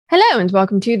Hello and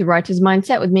welcome to The Writer's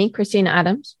Mindset with me, Christina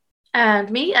Adams.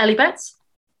 And me, Ellie Betts.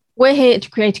 We're here to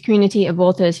create a community of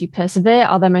authors who persevere,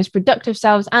 are their most productive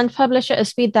selves, and publish at a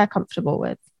speed they're comfortable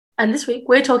with. And this week,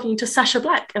 we're talking to Sacha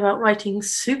Black about writing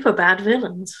Superbad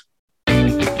villains.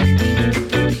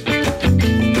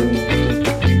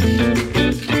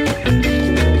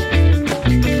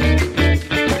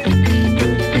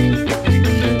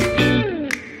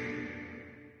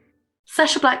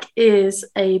 Sacha Black is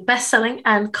a best-selling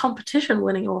and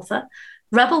competition-winning author,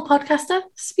 rebel podcaster,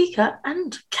 speaker,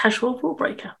 and casual rule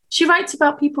breaker. She writes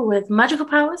about people with magical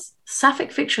powers,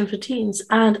 sapphic fiction for teens,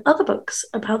 and other books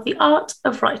about the art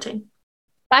of writing.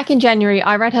 Back in January,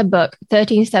 I read her book,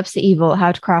 13 Steps to Evil,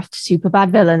 How to Craft Superbad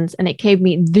Villains, and it gave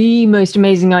me the most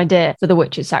amazing idea for The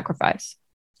Witch's Sacrifice.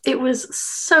 It was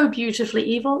so beautifully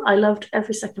evil. I loved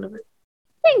every second of it.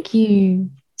 Thank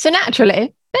you. So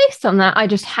naturally, based on that, I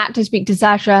just had to speak to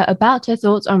Sacha about her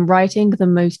thoughts on writing the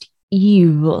most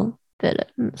evil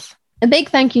villains. A big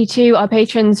thank you to our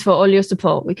patrons for all your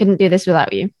support. We couldn't do this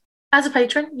without you. As a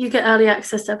patron, you get early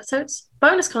access to episodes,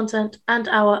 bonus content, and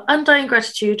our undying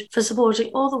gratitude for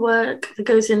supporting all the work that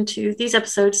goes into these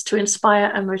episodes to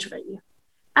inspire and motivate you.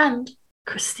 And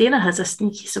Christina has a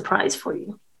sneaky surprise for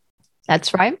you.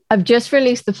 That's right. I've just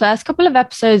released the first couple of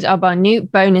episodes of our new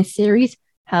bonus series,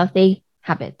 Healthy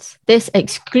Habits. This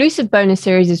exclusive bonus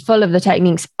series is full of the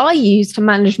techniques I use to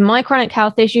manage my chronic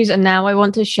health issues, and now I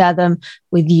want to share them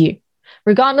with you.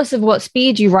 Regardless of what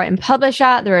speed you write and publish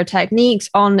at, there are techniques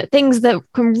on things that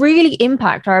can really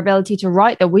impact our ability to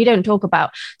write that we don't talk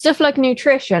about. Stuff like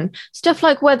nutrition, stuff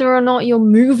like whether or not you're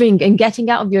moving and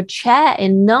getting out of your chair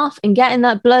enough and getting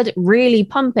that blood really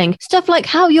pumping. Stuff like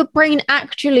how your brain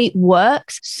actually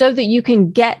works so that you can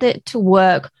get it to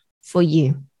work for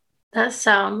you. That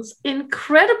sounds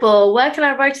incredible. Where can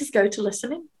our writers go to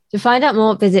listen in? To find out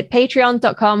more, visit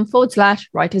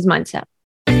patreon.com/writers mindset.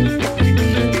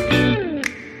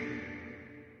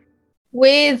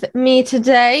 With me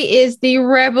today is the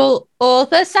rebel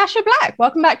author, Sacha Black.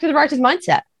 Welcome back to the Writer's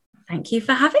Mindset. Thank you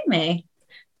for having me.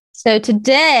 So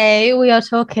today we are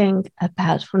talking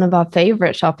about one of our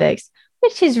favorite topics,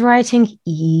 which is writing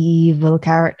evil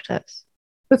characters.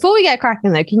 Before we get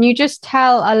cracking though, can you just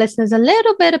tell our listeners a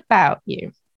little bit about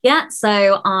you? Yeah,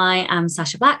 so I am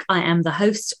Sacha Black. I am the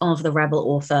host of the Rebel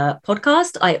Author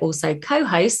podcast. I also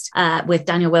co-host with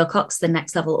Daniel Wilcox, the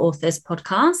Next Level Authors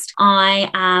podcast. I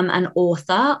am an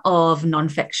author of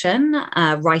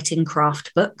nonfiction, writing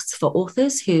craft books for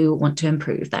authors who want to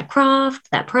improve their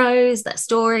craft, their prose, their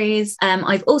stories.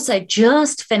 I've also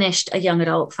just finished a young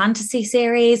adult fantasy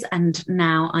series, and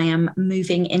now I am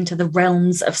moving into the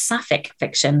realms of sapphic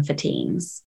fiction for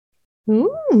teens.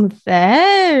 Ooh,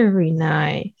 very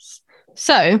nice.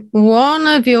 So one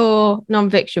of your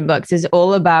nonfiction books is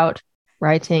all about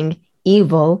writing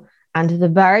evil and the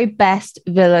very best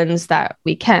villains that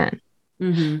we can.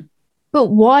 Mm-hmm. But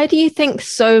why do you think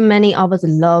so many of us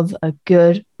love a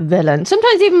good villain?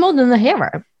 Sometimes even more than the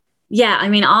hero. Yeah, I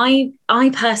mean, I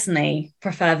personally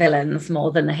prefer villains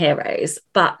more than the heroes.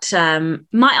 But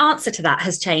my answer to that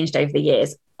has changed over the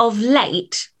years. Of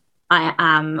late, I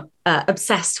am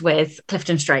obsessed with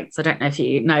Clifton Straits. I don't know if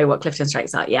you know what Clifton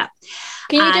Straits are yet.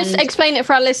 Can you just explain it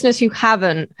for our listeners who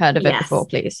haven't heard of it before,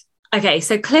 please? Okay,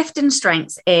 so Clifton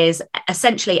Strengths is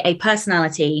essentially a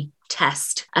personality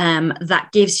test that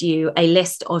gives you a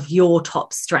list of your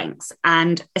top strengths.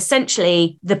 And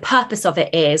essentially, the purpose of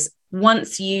it is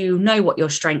once you know what your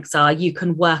strengths are, you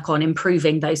can work on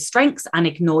improving those strengths and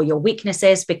ignore your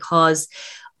weaknesses, because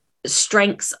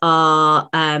strengths are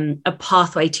a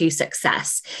pathway to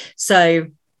success. So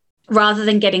rather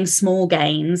than getting small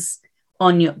gains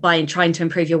by trying to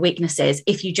improve your weaknesses,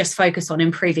 if you just focus on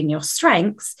improving your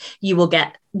strengths, you will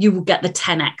get the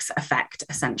 10x effect,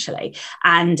 essentially.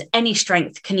 And any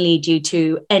strength can lead you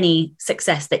to any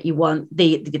success that you want.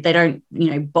 They don't,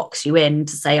 box you in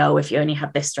to say, oh, if you only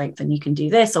have this strength, then you can do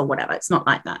this or whatever. It's not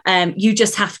like that. You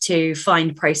just have to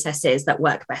find processes that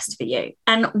work best for you.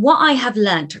 And what I have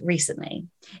learned recently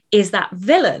is that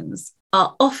villains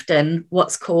are often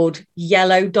what's called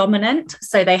yellow dominant.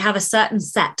 So they have a certain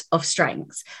set of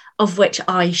strengths, of which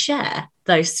I share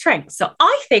those strengths. So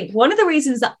I think one of the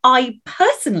reasons that I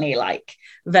personally like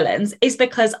villains is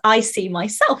because I see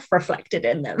myself reflected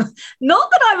in them.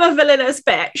 Not that I'm a villainous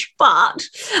bitch, but,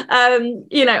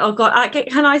 oh God,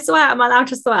 can I swear? Am I allowed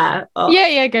to swear? Oh,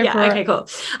 yeah, go for it. Okay, cool.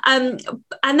 And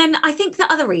then I think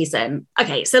the other reason,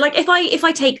 okay, so like if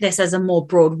I take this as a more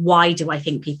broad, why do I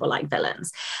think people like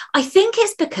villains? I think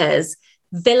it's because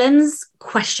villains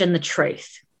question the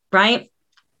truth, right?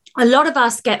 a lot of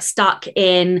us get stuck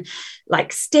in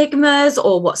like stigmas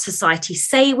or what society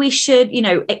say we should, you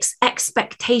know,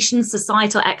 expectations,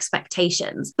 societal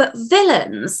expectations. But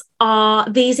villains are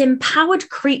these empowered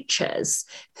creatures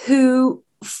who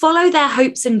follow their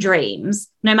hopes and dreams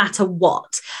no matter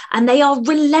what. And they are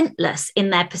relentless in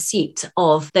their pursuit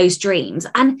of those dreams.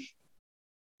 And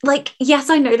like,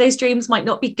 yes, I know those dreams might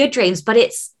not be good dreams, but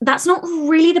that's not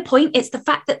really the point. It's the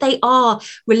fact that they are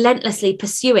relentlessly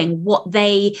pursuing what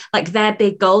they like, their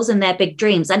big goals and their big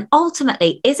dreams. And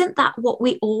ultimately, isn't that what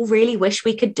we all really wish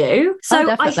we could do? So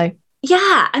definitely.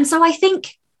 And so I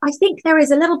think there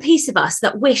is a little piece of us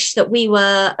that wish that we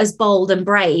were as bold and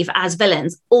brave as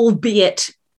villains, albeit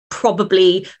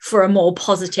probably for a more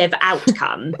positive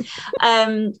outcome.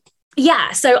 So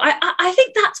I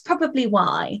think that's probably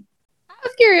why. Out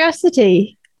of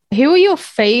curiosity, who are your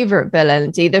favorite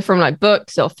villains, either from like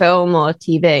books or film or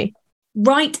TV?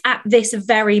 Right at this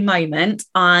very moment,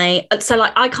 I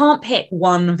can't pick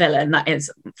one villain that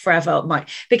is forever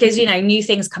because, you know, new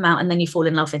things come out and then you fall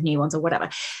in love with new ones or whatever.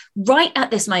 Right at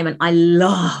this moment, I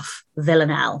love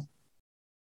Villanelle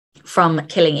from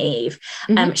Killing Eve.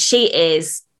 She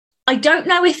is, I don't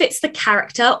know if it's the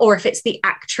character or if it's the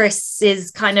actress's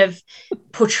kind of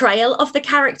portrayal of the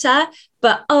character,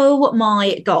 but oh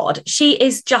my God, she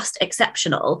is just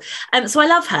exceptional. So I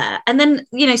love her. And then,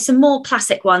 you know, some more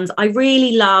classic ones. I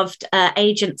really loved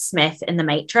Agent Smith in The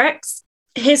Matrix.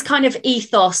 His kind of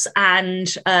ethos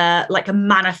and like a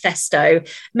manifesto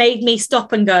made me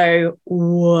stop and go,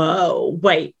 whoa,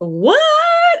 wait, what?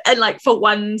 And like for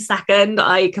 1 second,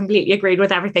 I completely agreed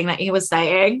with everything that he was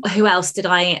saying. Who else do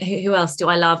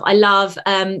I love? I love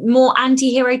more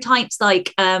anti-hero types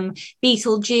like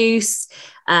Beetlejuice.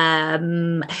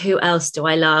 Who else do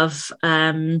I love?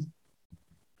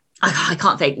 I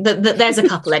can't think. There's a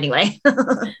couple anyway.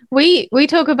 We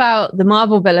talk about the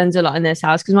Marvel villains a lot in this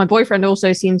house because my boyfriend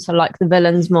also seems to like the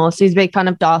villains more. So he's a big fan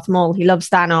of Darth Maul. He loves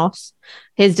Thanos.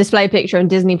 His display picture on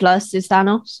Disney Plus is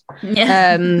Thanos.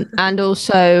 Yeah. And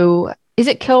also, is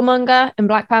it Killmonger in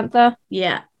Black Panther?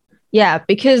 Yeah. Yeah,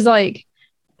 because like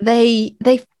they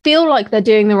feel like they're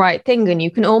doing the right thing and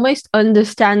you can almost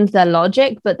understand their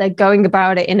logic, but they're going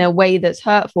about it in a way that's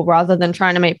hurtful rather than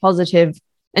trying to make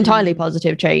entirely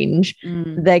positive change.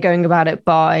 They're going about it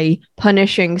by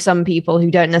punishing some people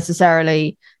who don't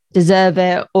necessarily deserve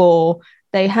it, or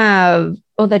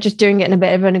they're just doing it in a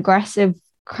bit of an aggressive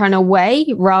kind of way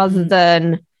rather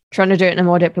than trying to do it in a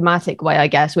more diplomatic way, I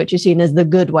guess, which is seen as the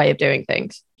good way of doing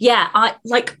things. Yeah,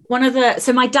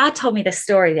 so my dad told me this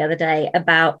story the other day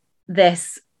about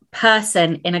this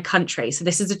person in a country. So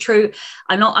this is a true,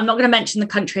 I'm not going to mention the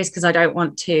countries because I don't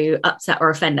want to upset or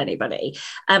offend anybody.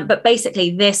 But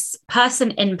basically this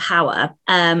person in power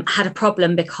had a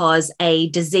problem because a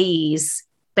disease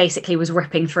basically was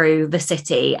ripping through the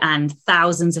city and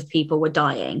thousands of people were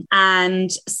dying.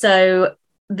 And so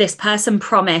this person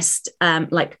promised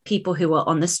like people who were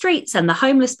on the streets and the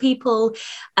homeless people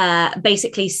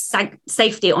basically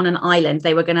safety on an island.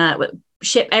 They were going to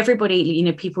ship everybody, you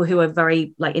know, people who are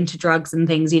very like into drugs and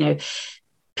things, you know,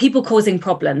 people causing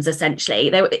problems essentially.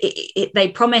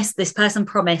 This person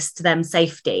promised them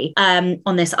safety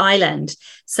on this island.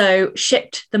 So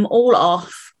shipped them all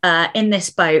off in this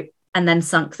boat and then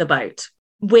sunk the boat.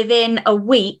 Within a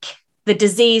week, the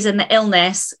disease and the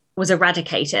illness was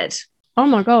eradicated. Oh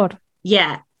my God.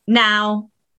 Yeah. Now,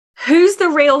 who's the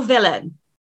real villain?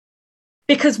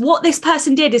 Because what this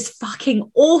person did is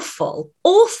fucking awful,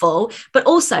 but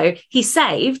also he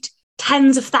saved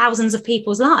tens of thousands of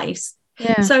people's lives.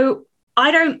 Yeah. So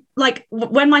I don't like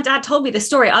when my dad told me this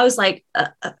story, I was like, how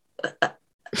do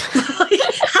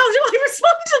I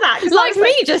respond to that? Like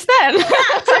me just then.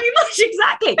 Yeah, pretty much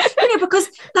exactly. You know, because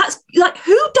that's like,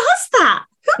 who does that?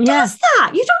 Who does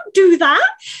that? You don't do that.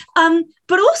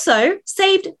 But also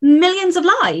saved millions of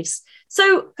lives.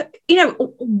 So, you know,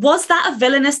 was that a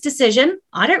villainous decision?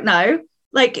 I don't know.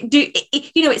 Like,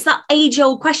 it's that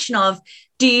age-old question of,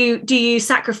 do you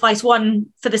sacrifice one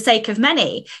for the sake of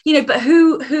many? You know, but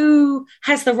who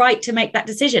has the right to make that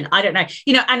decision? I don't know.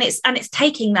 You know, and it's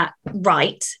taking that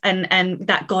right and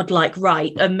that godlike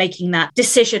right of making that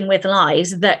decision with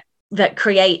lives that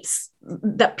creates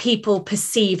that people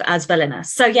perceive as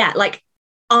villainous. So yeah, like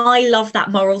I love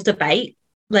that moral debate,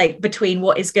 like between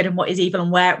what is good and what is evil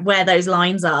and where those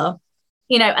lines are,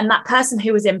 you know, and that person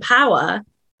who was in power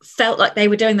felt like they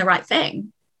were doing the right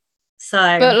thing. So,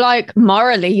 but like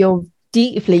morally, you're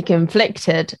deeply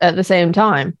conflicted at the same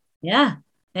time. Yeah.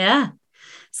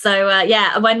 So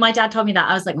when my dad told me that,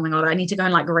 I was like, oh my God, I need to go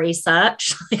and like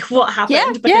research like what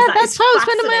happened. Yeah, that's how I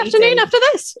spent my afternoon after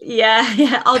this.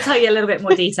 Yeah, I'll tell you a little bit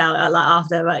more detail like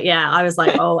after, but yeah, I was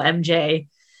like, oh, MG.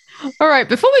 All right,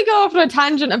 before we go off on a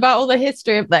tangent about all the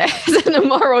history of this and the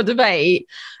moral debate,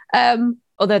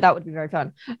 although that would be very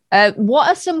fun, what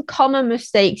are some common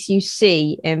mistakes you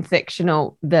see in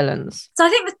fictional villains? So I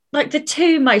think the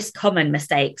two most common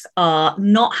mistakes are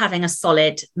not having a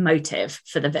solid motive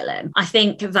for the villain. I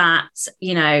think that,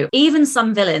 even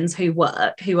some villains who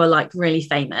are like really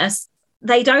famous,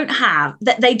 they don't have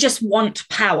that. They just want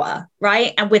power,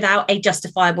 right? And without a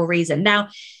justifiable reason. Now,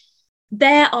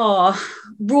 there are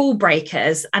rule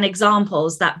breakers and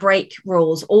examples that break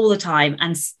rules all the time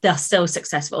and they're still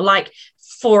successful. Like,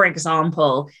 for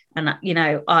example, and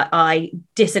I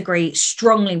disagree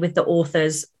strongly with the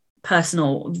author's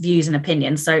personal views and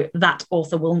opinions, so that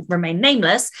author will remain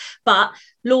nameless, but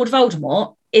Lord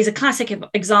Voldemort is a classic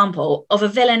example of a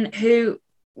villain who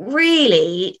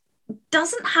really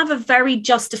doesn't have a very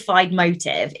justified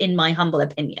motive, in my humble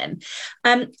opinion.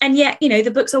 And yet,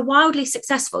 the books are wildly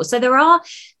successful. So there are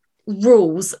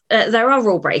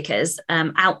rule breakers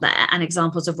out there and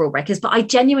examples of rule breakers. But I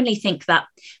genuinely think that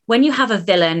when you have a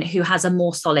villain who has a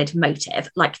more solid motive,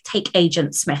 like take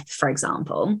Agent Smith, for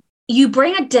example, you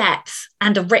bring a depth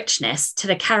and a richness to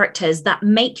the characters that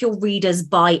make your readers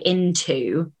buy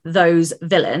into those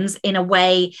villains in a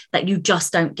way that you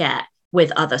just don't get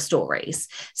with other stories.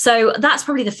 So that's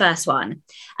probably the first one.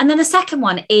 And then the second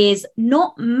one is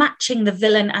not matching the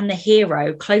villain and the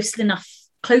hero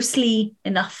closely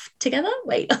enough together.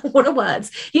 Wait, what are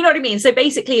words? You know what I mean? So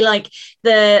basically, like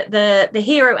the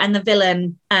hero and the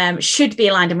villain should be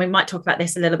aligned. And we might talk about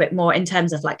this a little bit more in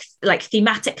terms of like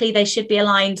thematically, they should be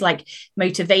aligned, like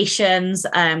motivations,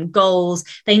 goals.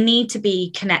 They need to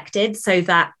be connected so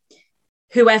that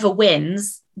whoever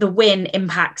wins, the win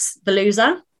impacts the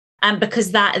loser. And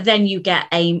because that, then you get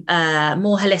a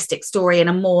more holistic story and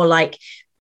a more like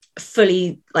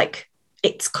fully like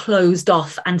it's closed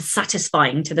off and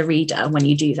satisfying to the reader when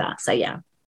you do that. So yeah.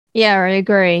 Yeah, I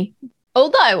agree.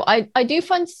 Although I do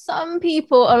find some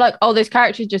people are like, oh, this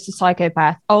character is just a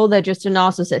psychopath. Oh, they're just a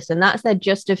narcissist. And that's their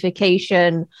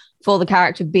justification for the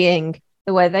character being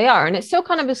the way they are. And it's still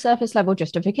kind of a surface level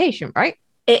justification, right?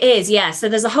 It is, yeah. So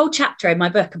there's a whole chapter in my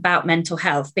book about mental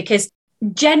health, because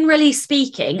generally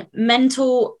speaking,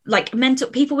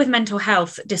 people with mental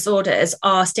health disorders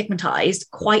are stigmatized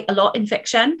quite a lot in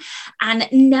fiction, and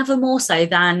never more so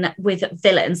than with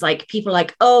villains. Like people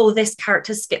like, oh, this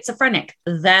character's schizophrenic,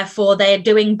 therefore they're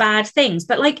doing bad things.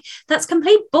 But like, that's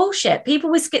complete bullshit.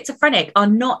 People with schizophrenic are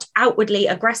not outwardly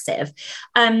aggressive.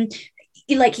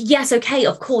 Like, yes, okay,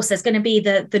 of course, there's going to be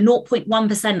the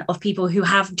 0.1% of people who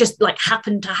have just like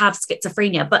happen to have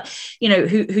schizophrenia, but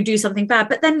who do something bad.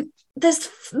 But then there's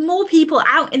more people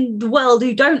out in the world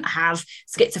who don't have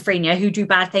schizophrenia, who do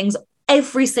bad things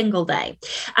every single day.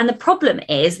 And the problem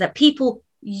is that people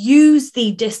use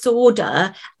the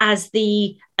disorder as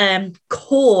the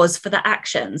cause for the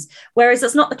actions, whereas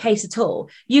that's not the case at all.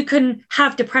 You can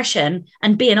have depression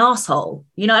and be an asshole,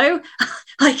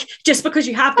 like just because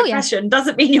you have depression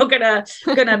doesn't mean you're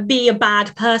gonna be a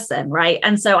bad person, right?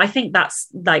 And so I think that's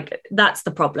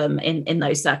the problem in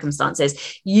those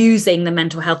circumstances, using the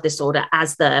mental health disorder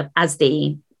as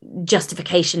the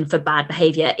justification for bad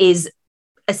behavior is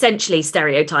essentially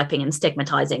stereotyping and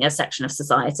stigmatizing a section of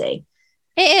society.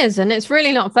 It is, and it's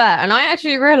really not fair. And I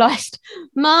actually realized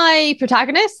my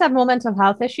protagonists have more mental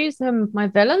health issues than my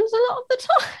villains a lot of the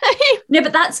time. No,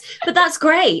 but that's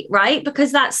great, right?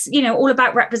 Because that's, all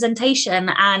about representation,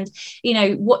 and,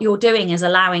 what you're doing is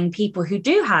allowing people who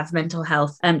do have mental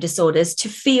health disorders to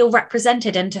feel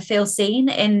represented and to feel seen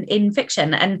in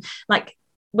fiction. And like,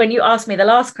 when you asked me the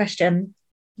last question,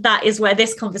 that is where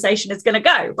this conversation is going to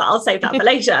go, but I'll save that for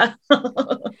later.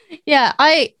 Yeah,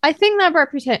 I think that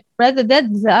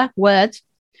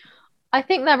I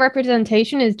think that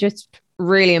representation is just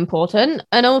really important.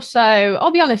 And also,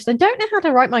 I'll be honest, I don't know how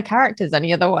to write my characters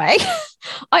any other way.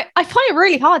 I find it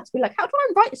really hard to be like, how do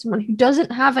I write someone who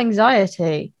doesn't have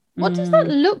anxiety? What does that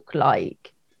look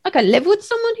like? Like, I live with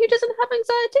someone who doesn't have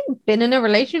anxiety, been in a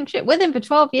relationship with him for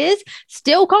 12 years,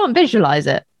 still can't visualize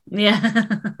it. Yeah.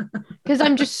 Because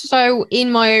I'm just so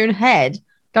in my own head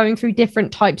going through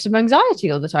different types of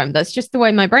anxiety all the time. That's just the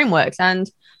way my brain works. And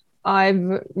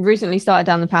I've recently started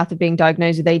down the path of being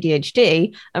diagnosed with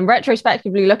ADHD, and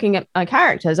retrospectively looking at my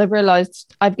characters, I've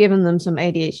realized I've given them some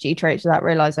ADHD traits without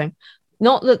realizing.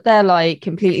 Not that they're like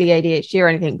completely ADHD or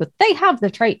anything, but they have the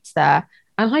traits there,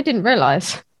 and I didn't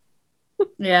realize.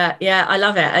 Yeah, I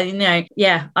love it.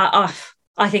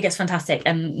 I think it's fantastic,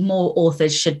 and more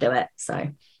authors should do it. So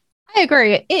I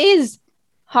agree. It is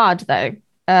hard though.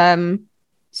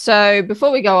 So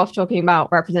before we go off talking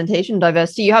about representation and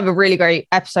diversity, you have a really great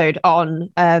episode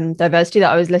on diversity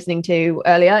that I was listening to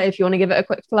earlier, if you want to give it a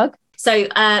quick plug. So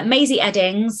Maisie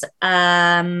Eddings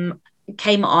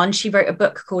came on. She wrote a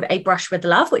book called A Brush with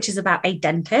Love, which is about a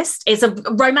dentist. It's a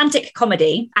romantic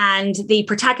comedy, and the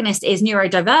protagonist is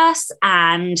neurodiverse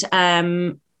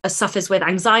and suffers with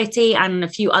anxiety and a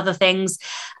few other things.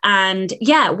 And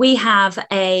yeah, we have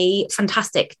a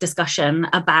fantastic discussion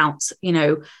about, you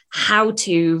know, how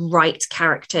to write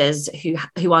characters who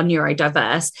are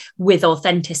neurodiverse with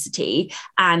authenticity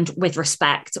and with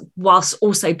respect, whilst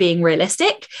also being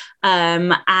realistic.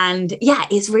 And yeah,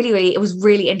 it was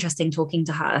really interesting talking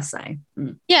to her. So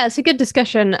yeah, it's a good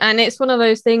discussion, and it's one of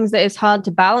those things that is hard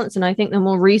to balance. And I think the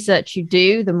more research you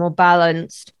do, the more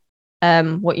balanced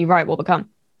what you write will become.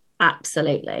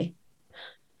 Absolutely.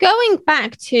 Going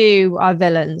back to our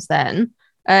villains then,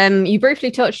 you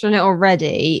briefly touched on it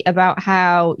already about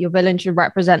how your villain should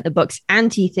represent the book's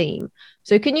anti-theme.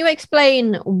 So can you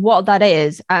explain what that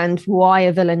is and why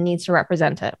a villain needs to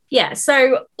represent it? Yeah,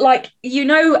 so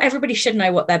everybody should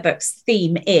know what their book's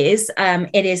theme is.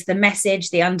 It is the message,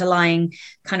 the underlying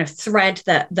kind of thread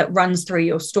that runs through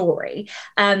your story.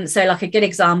 So like a good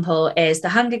example is The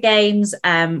Hunger Games,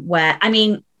 where, I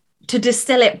mean, to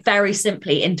distill it very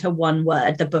simply into one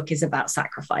word, the book is about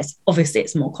sacrifice. Obviously,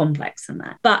 it's more complex than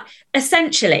that. But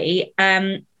essentially,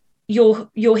 your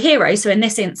hero, so in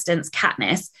this instance,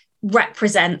 Katniss,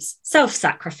 represents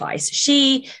self-sacrifice.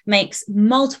 She makes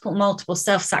multiple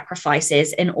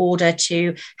self-sacrifices in order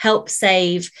to help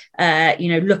save,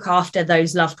 look after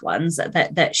those loved ones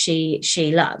that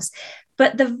she loves.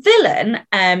 But the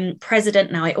villain,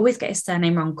 President, now I always get his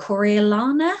surname wrong,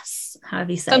 Coriolanus,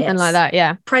 however you say Something it. like that,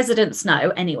 yeah. President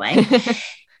Snow, anyway.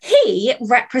 He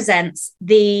represents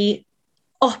the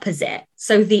opposite,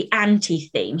 so the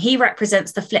anti-theme. He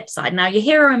represents the flip side. Now, your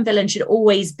hero and villain should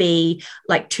always be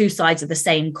like two sides of the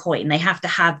same coin. They have to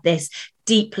have this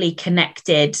deeply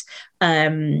connected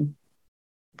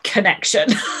connection,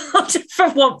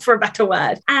 for a better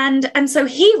word. And so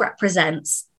he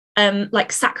represents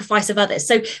like sacrifice of others.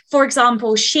 So for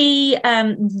example, she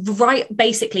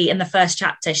basically in the first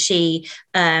chapter, she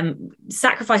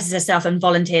sacrifices herself and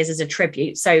volunteers as a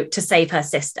tribute, so to save her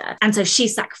sister, and so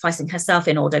she's sacrificing herself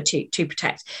in order to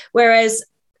protect, whereas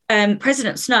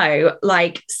President Snow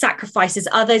like sacrifices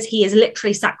others. He is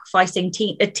literally sacrificing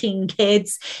teen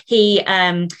kids. He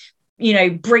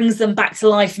brings them back to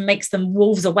life and makes them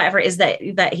wolves or whatever it is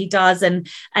that he does, and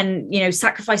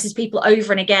sacrifices people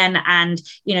over and again, and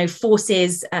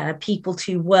forces people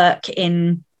to work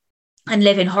in and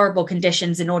live in horrible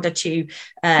conditions in order to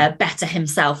better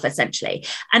himself, essentially.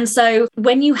 And so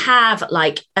when you have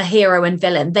like a hero and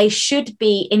villain, they should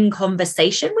be in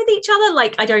conversation with each other.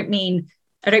 Like, I don't mean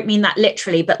that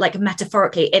literally, but like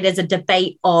metaphorically, it is a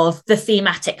debate of the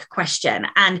thematic question.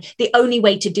 And the only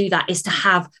way to do that is to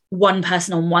have one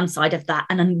person on one side of that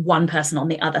and then one person on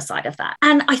the other side of that.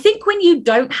 And I think when you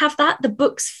don't have that, the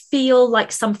books feel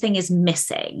like something is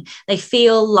missing. They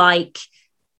feel like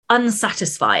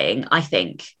unsatisfying, I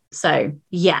think. So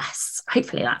yes,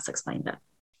 hopefully that's explained it.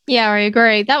 Yeah, I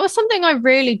agree. That was something I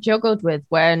really juggled with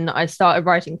when I started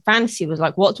writing fantasy, was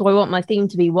like, what do I want my theme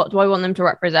to be? What do I want them to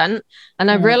represent? And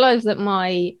I realized that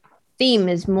my theme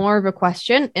is more of a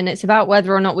question, and it's about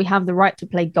whether or not we have the right to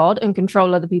play God and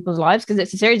control other people's lives, because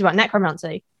it's a series about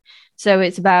necromancy. So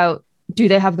it's about, do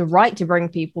they have the right to bring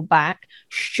people back?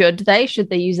 Should they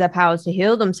use their powers to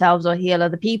heal themselves or heal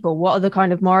other people? What are the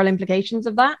kind of moral implications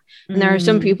of that? And there are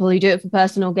some people who do it for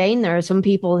personal gain. There are some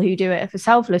people who do it for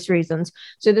selfless reasons.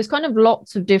 So there's kind of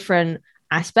lots of different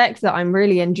aspects that I'm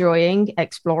really enjoying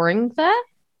exploring there.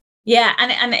 Yeah,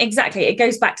 and exactly, it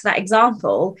goes back to that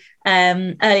example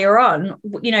earlier on.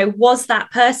 Was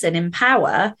that person in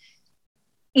power?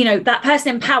 That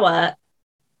person in power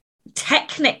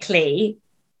technically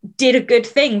did a good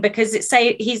thing because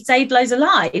he saved loads of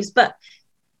lives, but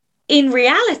in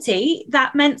reality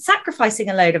that meant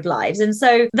sacrificing a load of lives. And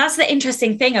so that's the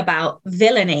interesting thing about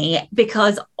villainy,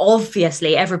 because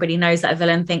obviously everybody knows that a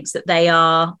villain thinks that they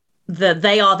are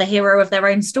the hero of their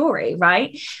own story,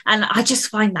 right? And I just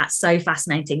find that so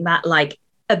fascinating, that like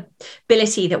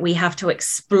ability that we have to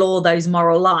explore those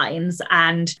moral lines,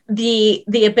 and the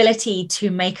ability to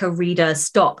make a reader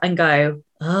stop and go,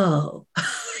 oh,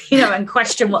 and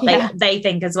question what they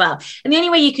think as well. And the only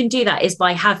way you can do that is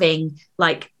by having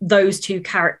like those two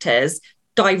characters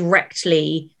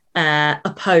directly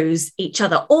oppose each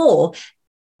other. Or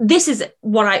this is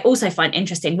what I also find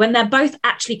interesting, when they're both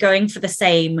actually going for the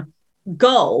same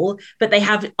goal, but they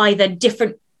have either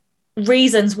different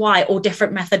reasons why or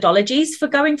different methodologies for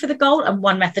going for the goal, and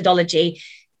one methodology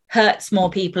hurts more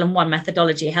people and one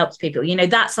methodology helps people. You know,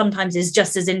 that sometimes is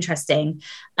just as interesting,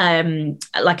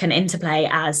 like an interplay,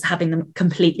 as having them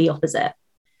completely opposite.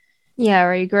 Yeah,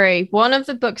 I agree. One of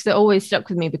the books that always stuck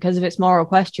with me because of its moral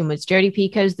question was Jodi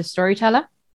Picoult's The Storyteller.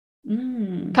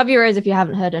 Cover your ears if you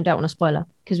haven't heard and don't want to spoiler,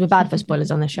 because we're bad for spoilers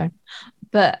on this show.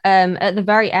 But at the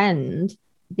very end,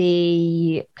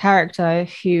 the character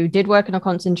who did work in a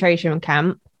concentration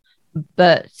camp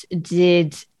but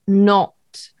did not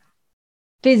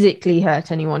physically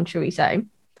hurt anyone, shall we say,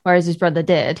 whereas his brother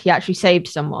did, he actually saved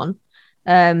someone.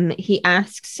 He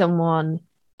asks someone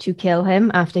to kill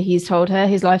him after he's told her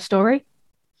his life story,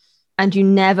 and you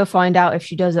never find out if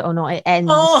she does it or not. It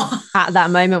ends at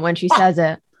that moment when she says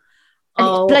it. And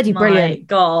it's bloody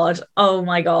brilliant. Oh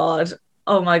my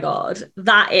God.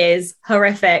 That is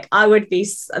horrific.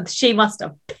 She must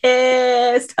have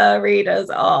pissed her readers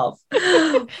off.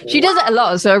 She does it a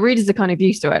lot, so her readers are kind of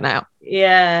used to it now.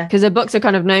 Yeah. Because her books are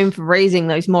kind of known for raising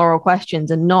those moral questions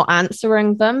and not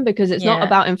answering them, because it's not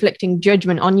about inflicting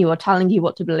judgment on you or telling you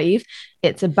what to believe.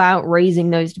 It's about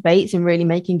raising those debates and really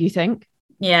making you think.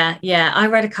 Yeah. I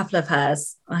read a couple of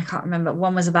hers. I can't remember.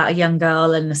 One was about a young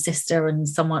girl and a sister, and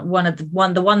someone, the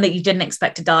one that you didn't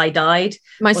expect to die died.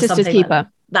 My Sister's Keeper.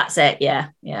 That's it. Yeah.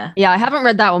 Yeah, I haven't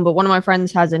read that one, but one of my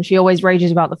friends has, and she always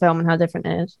rages about the film and how different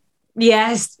it is.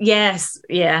 Yes.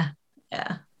 Yeah.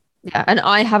 And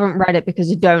I haven't read it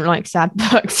because I don't like sad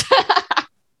books.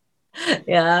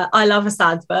 Yeah, I love a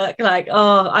sad book. Like,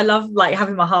 I love like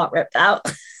having my heart ripped out.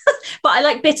 But I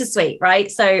like bittersweet, right?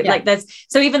 So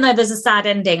even though there's a sad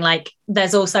ending, like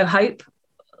there's also hope,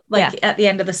 like at the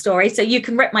end of the story. So you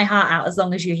can rip my heart out as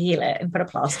long as you heal it and put a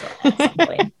plaster on it at some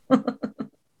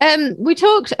point. We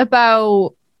talked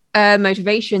about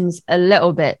motivations a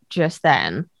little bit just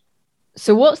then.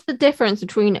 So what's the difference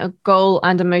between a goal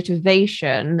and a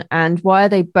motivation, and why are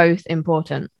they both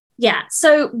important? Yeah,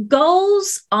 so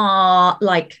goals are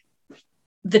like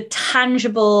the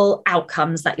tangible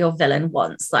outcomes that your villain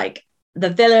wants. Like the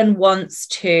villain wants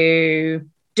to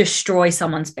destroy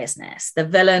someone's business. The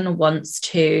villain wants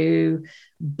to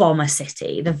bomb a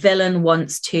city. The villain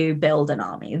wants to build an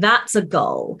army. That's a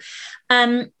goal.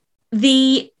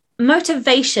 The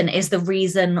motivation is the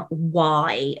reason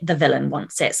why the villain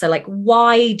wants it. So like,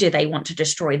 why do they want to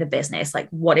destroy the business? Like,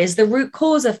 what is the root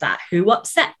cause of that? Who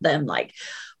upset them? Like,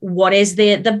 what is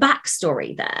the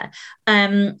backstory there?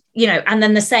 You know, and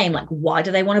then the same, like, why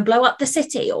do they want to blow up the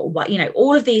city, or what, you know,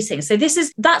 all of these things. So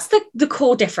that's the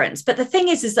core difference. But the thing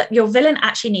is that your villain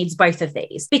actually needs both of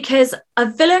these, because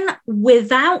a villain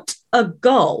without a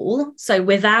goal, so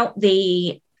without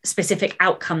the specific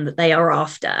outcome that they are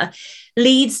after,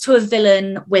 leads to a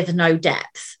villain with no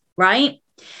depth, right?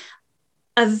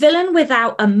 A villain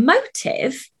without a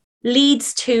motive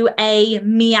leads to a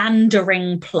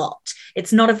meandering plot.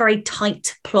 It's not a very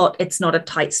tight plot. It's not a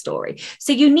tight story.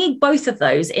 So you need both of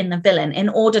those in the villain in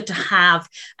order to have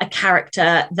a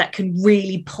character that can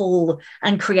really pull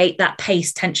and create that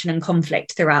pace, tension, and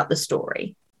conflict throughout the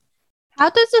story. How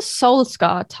does a soul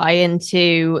scar tie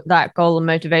into that goal and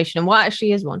motivation, and what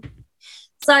actually is one?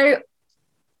 So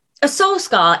a soul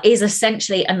scar is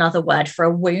essentially another word for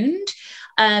a wound.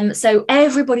 So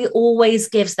everybody always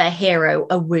gives their hero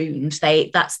a wound.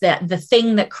 That's the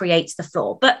thing that creates the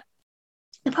flaw. But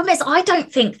the problem is, I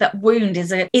don't think that wound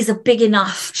is a big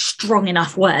enough, strong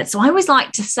enough word. So I always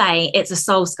like to say it's a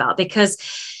soul scar, because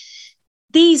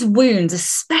these wounds,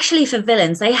 especially for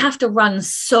villains, they have to run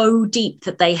so deep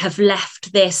that they have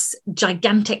left this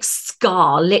gigantic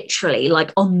scar, literally,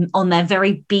 like on their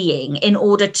very being, in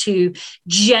order to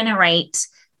generate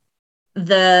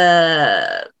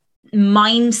the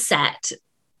mindset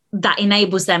that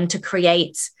enables them to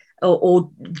create or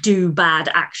do bad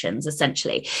actions,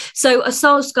 essentially. So a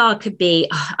soul scar could be,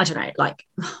 I don't know, like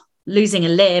losing a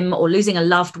limb or losing a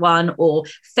loved one or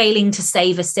failing to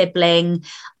save a sibling.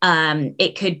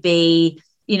 It could be,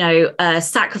 you know,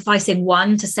 sacrificing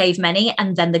one to save many,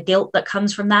 and then the guilt that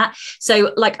comes from that.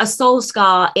 So like a soul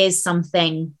scar is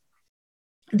something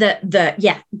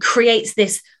that creates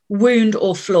this wound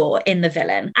or flaw in the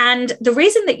villain. And the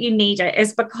reason that you need it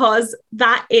is because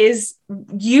that is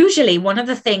usually one of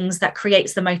the things that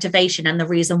creates the motivation and the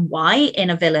reason why in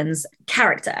a villain's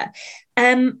character.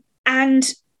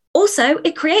 And also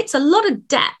it creates a lot of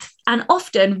depth and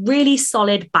often really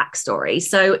solid backstory.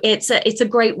 So it's a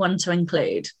great one to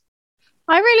include.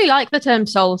 I really like the term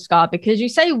soul scar, because you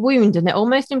say wound and it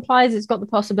almost implies it's got the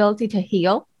possibility to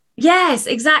heal. Yes,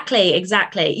 exactly.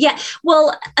 Yeah.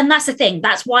 Well, and that's the thing.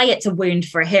 That's why it's a wound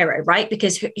for a hero, right?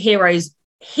 Because heroes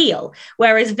heal,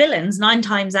 whereas villains, 9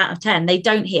 times out of 10, they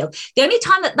don't heal. The only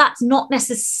time that that's not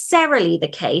necessarily the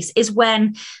case is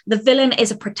when the villain is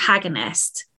a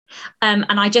protagonist And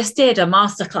I just did a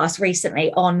masterclass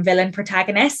recently on villain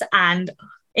protagonists, and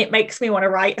it makes me want to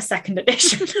write a second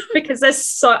edition because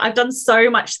I've done so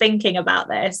much thinking about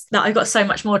this that I've got so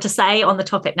much more to say on the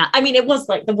topic now. I mean, it was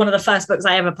like one of the first books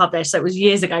I ever published, so it was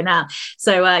years ago now.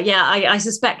 So I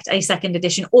suspect a second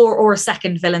edition or a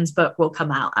second villains book will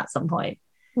come out at some point.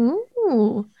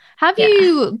 Ooh. Have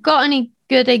you got any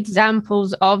good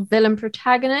examples of villain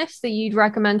protagonists that you'd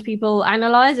recommend people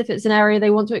analyze if it's an area they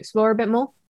want to explore a bit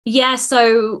more? Yeah,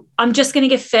 so I'm just going to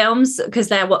give films because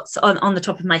they're what's on the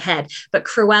top of my head. But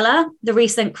Cruella, the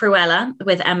recent Cruella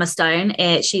with Emma Stone,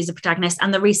 she's a protagonist,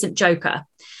 and the recent Joker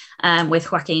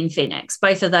with Joaquin Phoenix.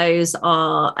 Both of those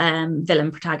are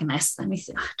villain protagonists. Let me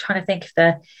see. I'm trying to think of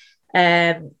the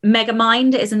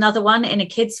Megamind is another one in a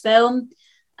kids film.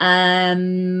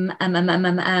 Yeah,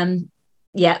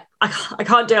 I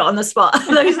can't do it on the spot.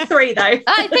 Those are three though.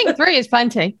 I think 3 is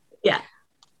plenty. Yeah.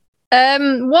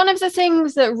 One of the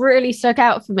things that really stuck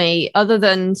out for me, other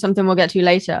than something we'll get to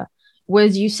later,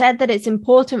 was you said that it's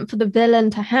important for the villain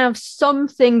to have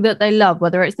something that they love,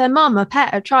 whether it's their mum, a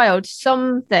pet, a child,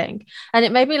 something. And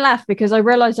it made me laugh because I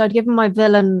realized I'd given my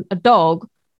villain a dog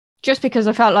just because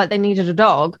I felt like they needed a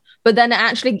dog, but then it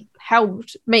actually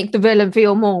helped make the villain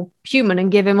feel more human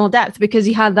and give him more depth because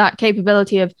he had that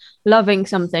capability of loving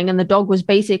something, and the dog was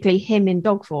basically him in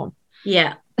dog form.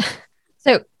 Yeah.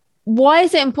 So why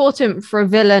is it important for a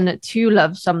villain to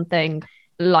love something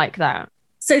like that?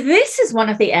 So this is one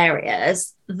of the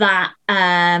areas that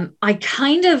I've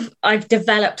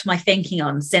developed my thinking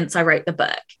on since I wrote the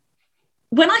book.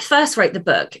 When I first wrote the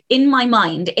book, in my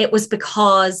mind, it was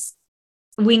because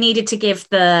we needed to give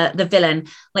the villain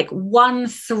like one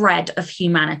thread of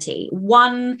humanity,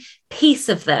 one piece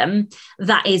of them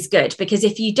that is good. Because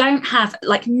if you don't have,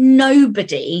 like,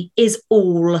 nobody is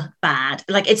all bad,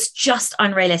 like it's just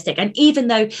unrealistic. And even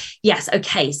though, yes,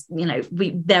 okay, you know,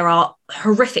 there are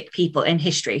horrific people in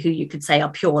history who you could say are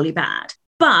purely bad,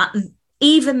 but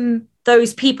even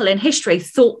those people in history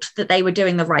thought that they were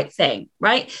doing the right thing,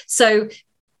 right? So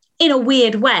in a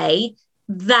weird way,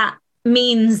 that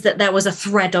means that there was a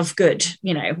thread of good,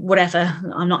 you know, whatever.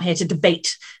 I'm not here to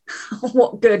debate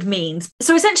what good means.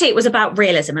 So essentially it was about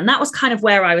realism, and that was kind of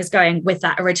where I was going with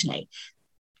that originally.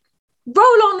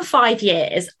 Roll on 5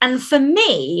 years, and for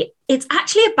me it's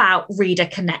actually about reader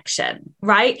connection,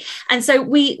 right? And so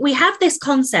we have this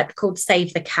concept called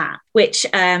Save the Cat, which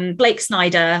Blake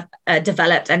Snyder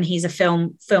developed, and he's was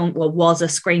a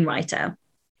screenwriter.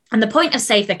 And the point of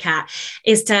Save the Cat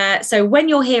is so when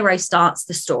your hero starts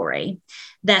the story,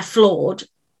 they're flawed.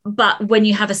 But when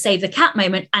you have a Save the Cat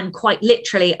moment, and quite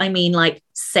literally, I mean, like,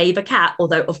 save a cat,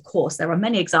 although of course there are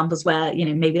many examples where, you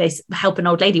know, maybe they help an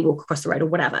old lady walk across the road or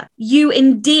whatever, you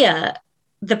endear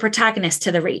the protagonist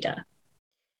to the reader.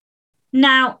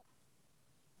 Now,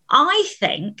 I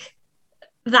think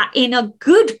that in a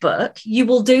good book, you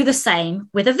will do the same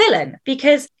with a villain,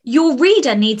 because your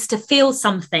reader needs to feel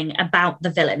something about the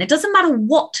villain. It doesn't matter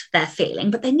what they're feeling,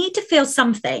 but they need to feel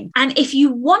something. And if you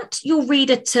want your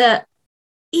reader to,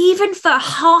 even for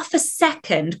half a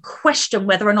second, question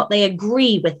whether or not they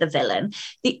agree with the villain,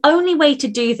 the only way to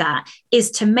do that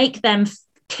is to make them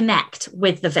connect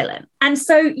with the villain. And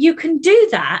so you can do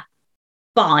that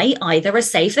by either a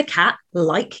Save the Cat,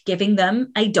 like giving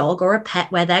them a dog or a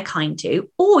pet where they're kind to,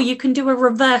 or you can do a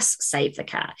reverse Save the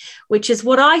Cat, which is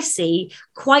what I see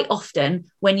quite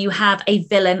often when you have a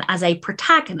villain as a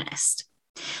protagonist.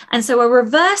 And so a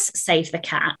reverse Save the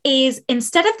Cat is,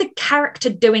 instead of the character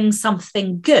doing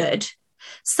something good,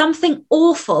 something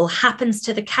awful happens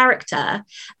to the character,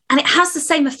 and it has the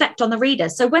same effect on the reader.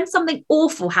 So when something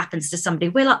awful happens to somebody,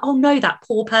 we're like, oh no, that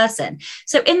poor person.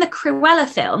 So in the Cruella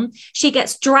film, she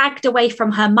gets dragged away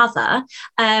from her mother,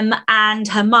 and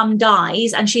her mum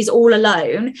dies, and she's all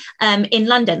alone in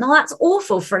London. Now that's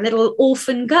awful for a little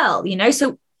orphan girl, you know?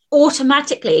 So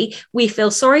automatically we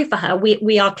feel sorry for her.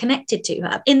 We are connected to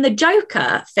her. In the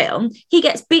Joker film, he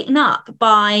gets beaten up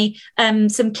by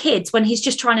some kids when he's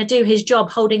just trying to do his job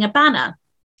holding a banner.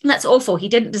 And that's awful. He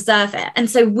didn't deserve it. And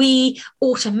so we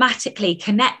automatically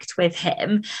connect with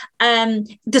him,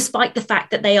 despite the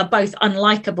fact that they are both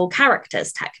unlikable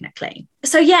characters, technically.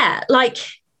 So yeah, like,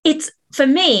 for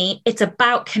me, it's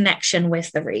about connection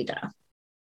with the reader.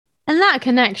 And that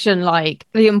connection, like,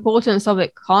 the importance of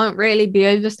it can't really be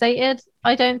overstated,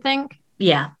 I don't think.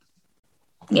 Yeah,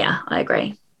 I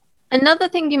agree. Another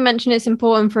thing you mentioned it's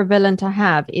important for a villain to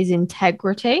have is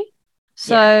integrity.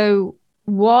 So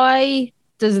why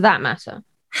does that matter?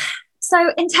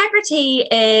 So integrity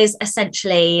is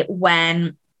essentially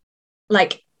when,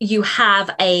 like, you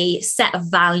have a set of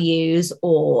values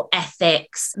or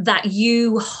ethics that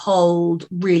you hold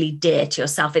really dear to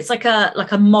yourself. It's like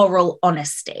a moral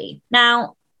honesty.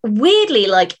 Now, weirdly,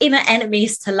 like in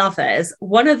Enemies to Lovers,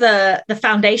 one of the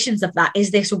foundations of that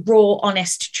is this raw,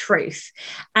 honest truth.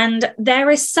 And there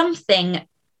is something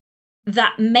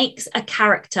that makes a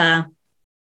character,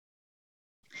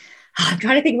 I'm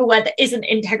trying to think of a word that isn't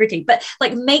integrity, but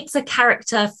like makes a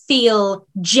character feel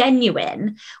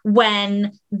genuine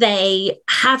when they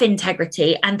have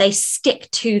integrity and they stick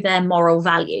to their moral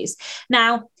values.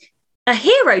 Now, a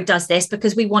hero does this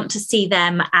because we want to see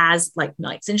them as like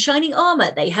knights in shining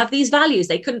armor. They have these values.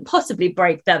 They couldn't possibly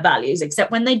break their values, except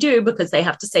when they do, because they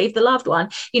have to save the loved one,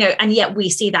 and yet we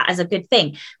see that as a good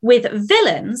thing. With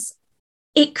villains,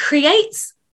 it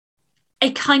creates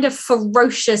a kind of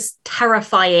ferocious,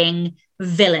 terrifying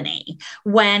villainy.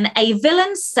 When a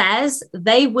villain says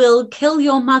they will kill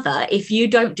your mother if you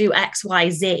don't do X,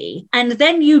 Y, Z, and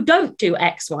then you don't do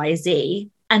X, Y, Z,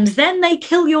 and then they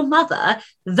kill your mother,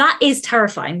 that is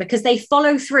terrifying because they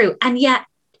follow through. And yet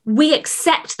we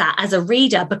accept that as a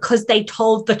reader because they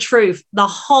told the truth the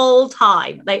whole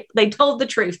time. They told the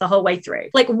truth the whole way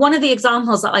through. Like one of the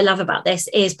examples that I love about this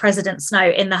is President Snow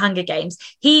in the Hunger Games.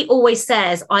 He always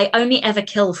says, I only ever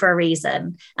kill for a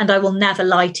reason and I will never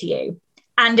lie to you.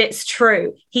 And it's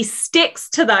true. He sticks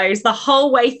to those the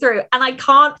whole way through. And I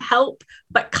can't help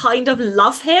but kind of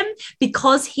love him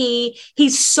because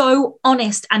he's so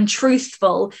honest and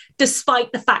truthful,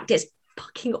 despite the fact it's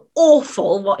fucking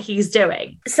awful what he's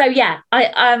doing. So yeah,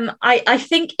 I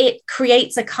think it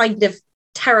creates a kind of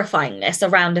terrifyingness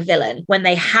around a villain when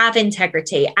they have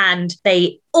integrity, and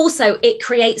it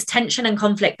creates tension and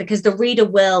conflict because the reader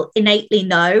will innately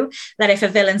know that if a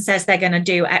villain says they're going to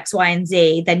do X, Y, and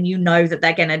Z, then you know that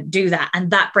they're going to do that,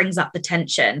 and that brings up the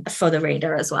tension for the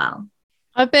reader as well.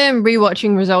 I've been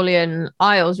rewatching Rosalian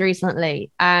Isles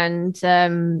recently, and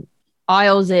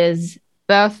Isles'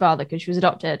 birth father, because she was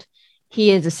adopted,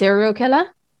 he is a serial killer.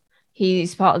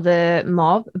 He's part of the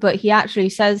mob, but he actually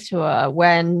says to her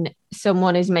when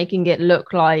someone is making it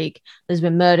look like there's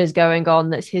been murders going on,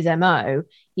 that's his MO.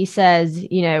 He says,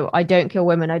 I don't kill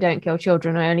women, I don't kill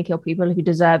children, I only kill people who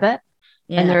deserve it.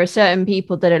 Yeah. And there are certain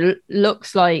people that it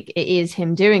looks like it is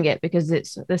him doing it because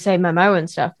it's the same MO and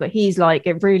stuff, but he's like,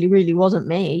 it really, really wasn't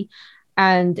me.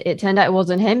 And it turned out it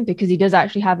wasn't him because he does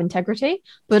actually have integrity.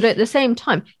 But at the same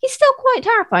time, he's still quite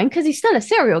terrifying because he's still a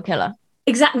serial killer.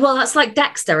 Exactly. Well, that's like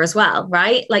Dexter as well,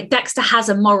 right? Like Dexter has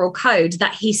a moral code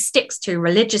that he sticks to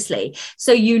religiously.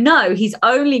 So he's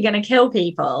only going to kill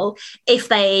people if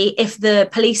the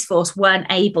police force weren't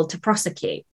able to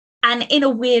prosecute. And in a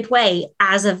weird way,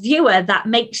 as a viewer, that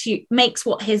makes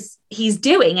what he's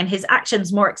doing and his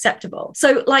actions more acceptable.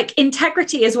 So like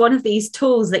integrity is one of these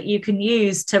tools that you can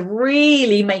use to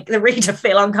really make the reader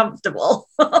feel uncomfortable.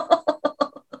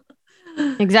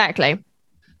 Exactly.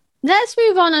 Let's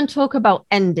move on and talk about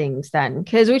endings then,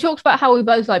 because we talked about how we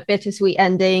both like bittersweet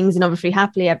endings, and obviously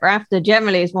happily ever after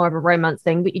generally is more of a romance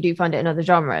thing, but you do find it in other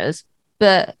genres.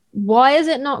 But why is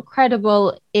it not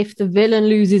credible if the villain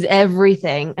loses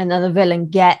everything and then the villain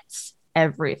gets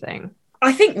everything?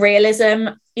 I think realism,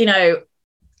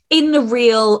 in the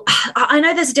real, I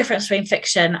know there's a difference between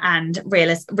fiction and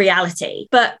reality,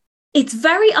 but it's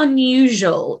very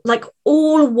unusual. Like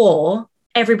all war,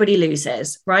 everybody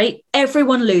loses, right?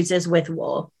 Everyone loses with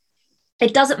war.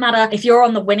 It doesn't matter if you're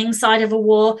on the winning side of a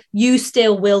war, you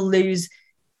still will lose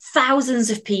thousands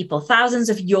of people, thousands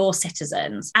of your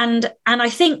citizens. And I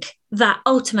think that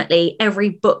ultimately every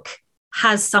book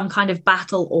has some kind of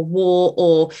battle or war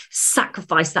or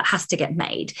sacrifice that has to get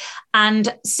made.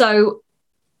 And so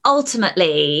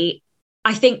ultimately,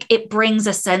 I think it brings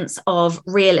a sense of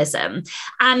realism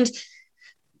and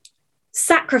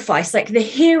sacrifice, like the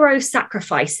hero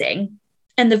sacrificing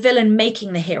and the villain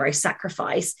making the hero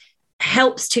sacrifice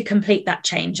helps to complete that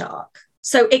change arc.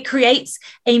 So it creates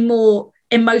a more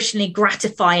emotionally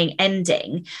gratifying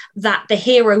ending that the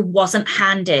hero wasn't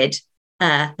handed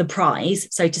the prize,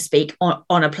 so to speak,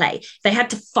 on a play. They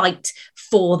had to fight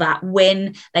for that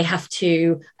win. They have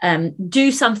to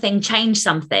do something, change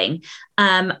something.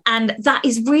 And that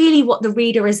is really what the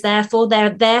reader is there for. They're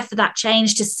there for that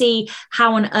change, to see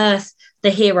how on earth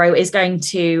the hero is going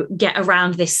to get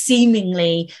around this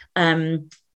seemingly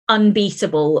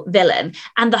unbeatable villain.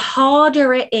 And the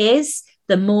harder it is,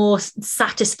 the more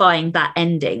satisfying that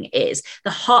ending is.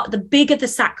 The bigger the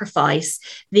sacrifice,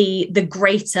 the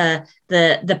greater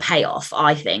the payoff,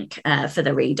 I think, for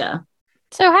the reader.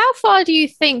 So how far do you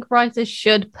think writers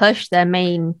should push their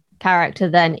main character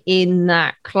then in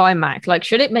that climax? Like,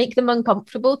 should it make them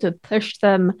uncomfortable to push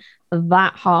them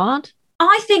that hard?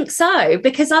 I think so,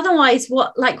 because otherwise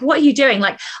what are you doing?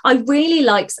 Like, I really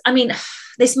like, I mean,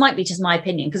 this might be just my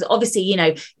opinion, because obviously, you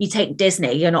know, you take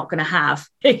Disney, you're not going to have,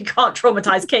 you can't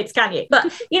traumatize kids, can you?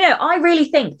 But, you know, I really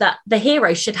think that the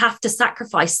hero should have to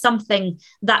sacrifice something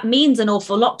that means an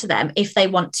awful lot to them if they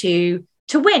want to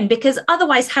win, because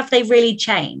otherwise, have they really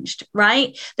changed?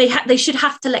 Right? They should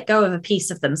have to let go of a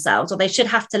piece of themselves, or they should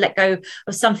have to let go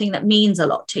of something that means a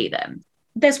lot to them.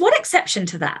 There's one exception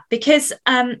to that, because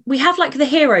we have like the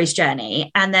hero's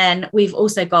journey, and then we've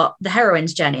also got the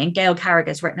heroine's journey, and Gail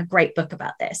Carriger's written a great book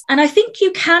about this. And I think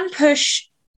you can push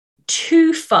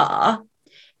too far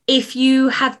if you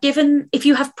have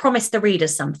promised the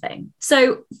readers something.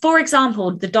 So, for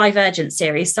example, the Divergent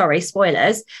series, sorry,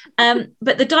 spoilers,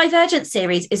 but the Divergent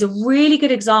series is a really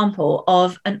good example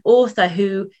of an author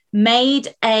who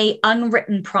made an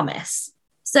unwritten promise.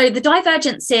 So the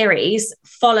Divergent series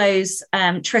follows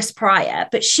Tris Pryor,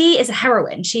 but she is a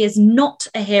heroine. She is not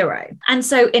a hero. And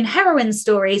so in heroine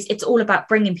stories, it's all about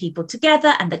bringing people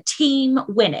together and the team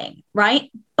winning, right?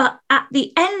 But at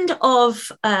the end of,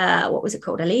 what was it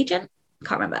called? Allegiant? I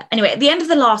can't remember. Anyway, at the end of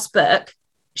the last book,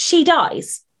 she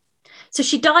dies. So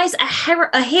she dies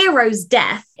a hero's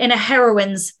death in a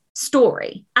heroine's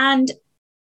story. And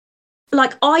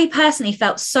like, I personally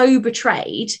felt so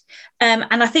betrayed. And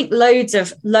I think loads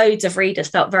of readers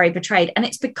felt very betrayed. And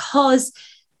it's because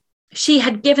she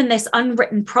had given this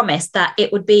unwritten promise that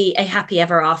it would be a happy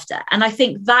ever after. And I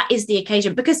think that is the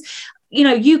occasion, because, you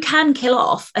know, you can kill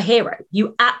off a hero.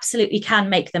 You absolutely can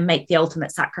make them make the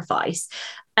ultimate sacrifice.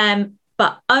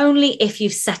 But only if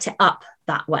you've set it up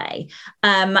that way.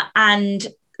 And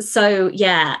so,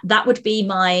 yeah, that would be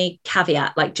my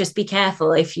caveat. Like, just be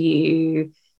careful if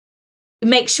you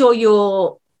make sure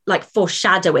you're like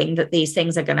foreshadowing that these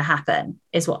things are going to happen,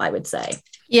 is what I would say.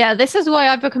 Yeah, this is why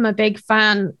I've become a big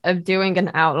fan of doing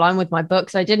an outline with my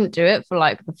books. I didn't do it for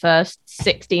like the first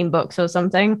 16 books or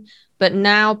something, but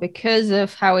now, because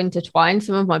of how intertwined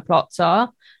some of my plots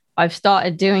are, I've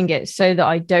started doing it so that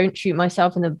I don't shoot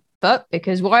myself in the foot,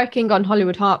 because working on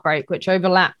Hollywood Heartbreak, which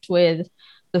overlapped with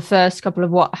the first couple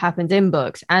of what happened in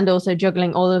books, and also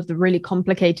juggling all of the really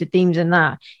complicated themes in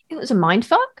that, it was a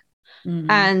mindfuck.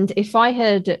 And if I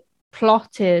had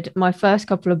plotted my first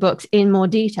couple of books in more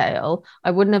detail, I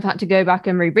wouldn't have had to go back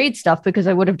and reread stuff, because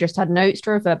I would have just had notes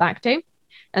to refer back to.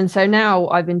 And so now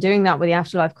I've been doing that with the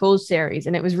Afterlife Calls series.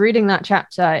 And it was reading that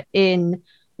chapter in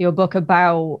your book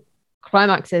about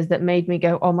climaxes that made me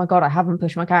go, oh my God, I haven't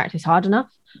pushed my characters hard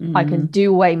enough. I can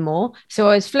do way more. So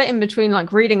I was flitting between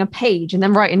like reading a page and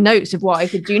then writing notes of what I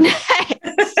could do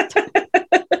next.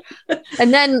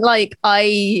 And then like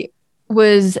I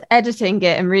was editing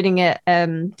it and reading it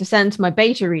to send to my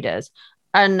beta readers,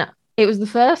 and it was the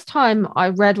first time I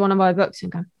read one of my books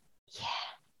and go,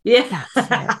 yeah,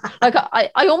 that's it. Like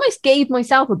I almost gave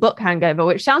myself a book hangover,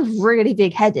 which sounds really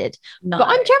big-headed. No. But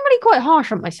I'm generally quite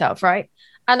harsh on myself, right?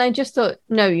 And I just thought,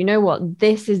 no, you know what,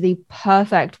 this is the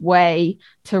perfect way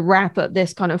to wrap up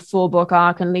this kind of 4-book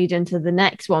arc and lead into the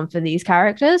next one for these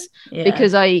characters,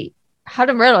 because I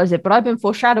hadn't realized it, but I've been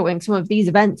foreshadowing some of these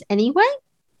events anyway.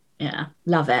 Yeah,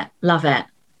 love it.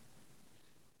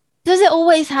 Does it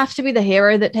always have to be the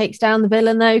hero that takes down the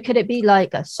villain, though? Could it be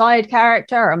like a side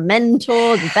character, a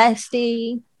mentor, the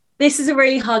bestie? This is a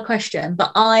really hard question,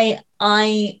 but I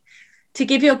to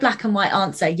give you a black and white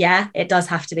answer, yeah, it does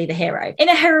have to be the hero. In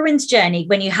a heroine's journey,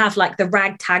 when you have like the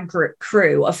ragtag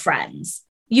crew of friends,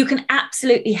 you can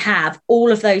absolutely have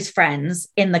all of those friends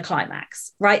in the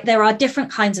climax, right? There are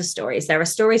different kinds of stories. There are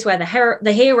stories where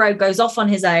the hero goes off on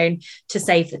his own to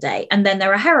save the day. And then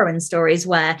there are heroine stories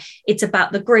where it's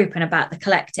about the group and about the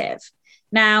collective.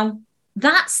 Now,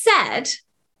 that said,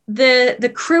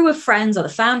 the crew of friends or the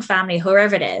found family,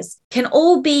 whoever it is, can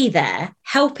all be there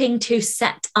helping to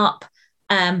set up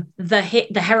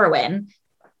the heroine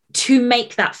to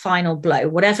make that final blow,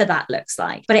 whatever that looks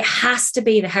like. But it has to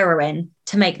be the heroine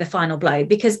to make the final blow,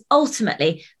 because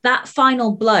ultimately that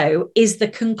final blow is the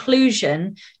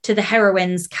conclusion to the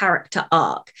heroine's character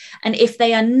arc. And if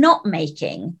they are not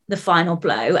making the final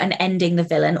blow and ending the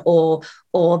villain or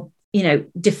you know,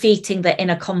 defeating the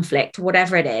inner conflict,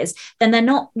 whatever it is, then they're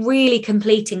not really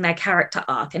completing their character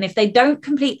arc. And if they don't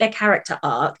complete their character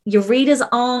arc, your readers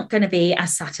aren't going to be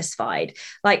as satisfied.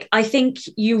 Like, I think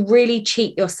you really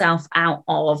cheat yourself out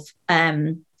of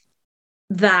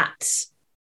that,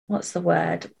 what's the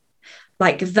word?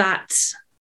 Like that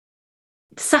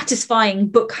satisfying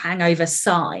book hangover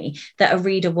sigh that a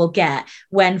reader will get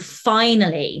when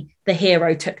finally the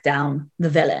hero took down the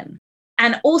villain.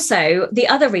 And also the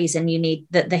other reason you need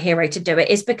the hero to do it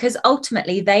is because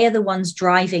ultimately they are the ones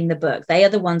driving the book. They are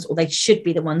the ones, or they should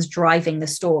be the ones driving the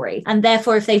story. And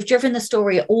therefore, if they've driven the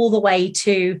story all the way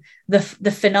to the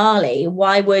finale,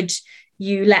 why would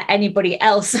you let anybody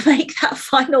else make that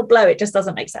final blow? It just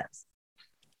doesn't make sense.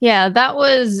 Yeah, that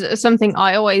was something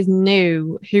I always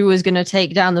knew who was going to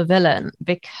take down the villain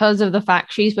because of the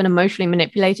fact she's been emotionally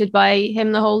manipulated by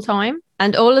him the whole time.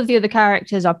 And all of the other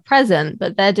characters are present,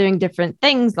 but they're doing different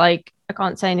things. Like, I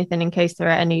can't say anything in case there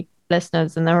are any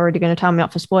listeners and they're already going to tell me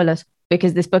off for spoilers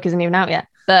because this book isn't even out yet.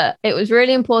 But it was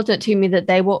really important to me that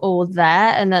they were all there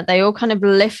and that they all kind of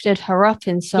lifted her up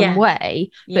in some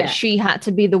way. But she had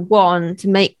to be the one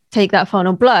to take that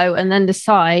final blow and then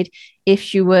decide if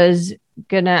she was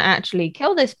gonna actually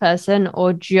kill this person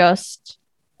or just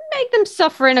make them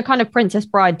suffer in a kind of Princess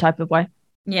Bride type of way.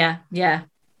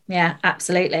 Yeah,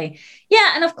 absolutely.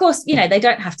 Yeah, and of course, they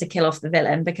don't have to kill off the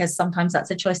villain because sometimes that's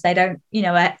a choice they don't,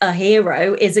 a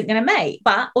hero isn't going to make.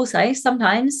 But also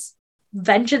sometimes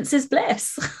vengeance is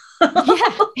bliss.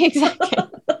 Yeah, exactly.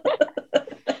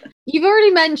 You've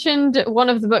already mentioned one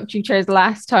of the books you chose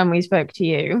last time we spoke to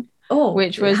you,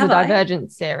 which was the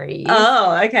Divergent series.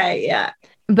 Oh, okay, yeah.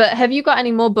 But have you got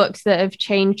any more books that have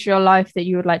changed your life that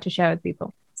you would like to share with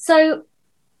people? So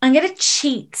I'm going to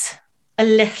cheat a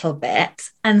little bit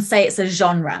and say it's a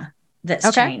genre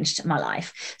that's changed my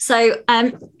life. So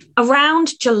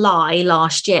around July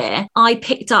last year, I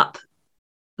picked up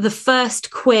the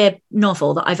first queer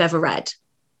novel that I've ever read.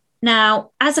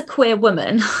 Now, as a queer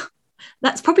woman,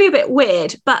 that's probably a bit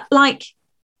weird, but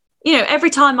every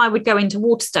time I would go into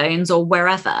Waterstones or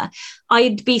wherever,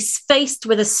 I'd be faced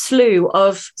with a slew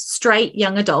of straight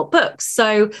young adult books.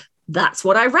 So that's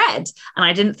what I read. And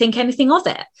I didn't think anything of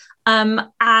it.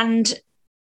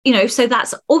 So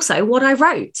that's also what I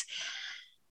wrote.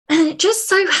 And it just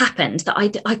so happened that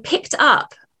I picked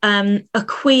up a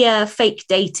queer fake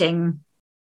dating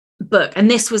book. And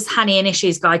this was Hanny and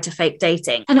Issue's Guide to Fake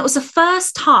Dating. And it was the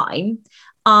first time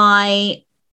I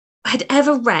had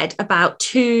ever read about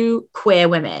two queer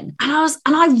women. And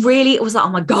I really was like, oh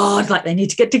my God, they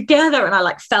need to get together. And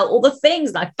I felt all the things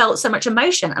and I felt so much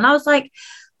emotion. And I was like,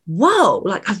 whoa,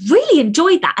 I really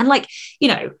enjoyed that. And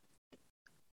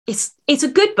it's a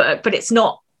good book, but it's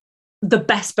not the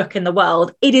best book in the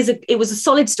world. It was a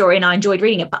solid story and I enjoyed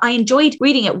reading it, but I enjoyed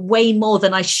reading it way more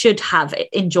than I should have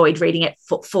enjoyed reading it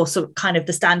for sort of kind of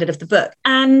the standard of the book.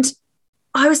 And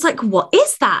I was like, what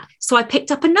is that? So I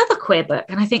picked up another queer book.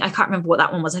 And I can't remember what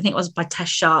that one was. I think it was by Tess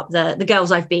Sharp, The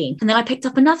Girls I've Been. And then I picked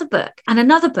up another book. And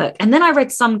then I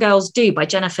read Some Girls Do by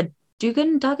Jennifer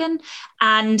Duggan.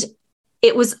 And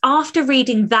it was after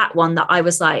reading that one that I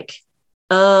was like,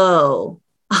 oh,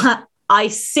 I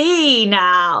see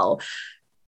now.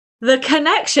 The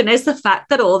connection is the fact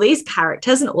that all these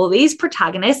characters and all these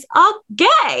protagonists are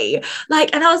gay.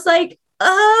 And I was like,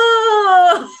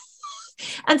 oh.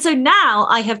 And so now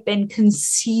I have been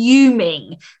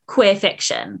consuming queer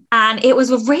fiction. And it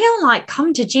was a real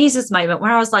come to Jesus moment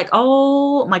where I was like,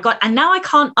 oh my God. And now I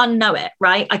can't unknow it,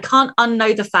 right? I can't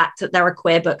unknow the fact that there are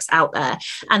queer books out there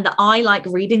and that I like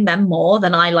reading them more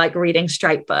than I like reading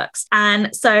straight books.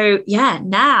 And so,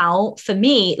 now for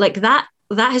me, that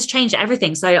has changed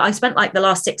everything. So I spent the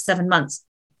last 6-7 months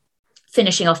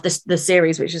finishing off the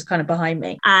series, which is kind of behind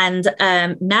me. And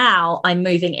now I'm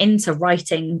moving into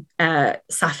writing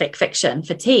sapphic fiction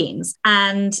for teens.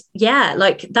 And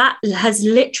that has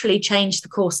literally changed the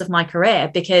course of my career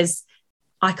because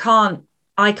I can't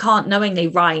knowingly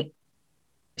write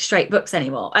straight books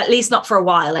anymore, at least not for a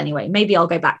while anyway. Maybe I'll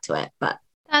go back to it, but.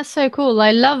 That's so cool.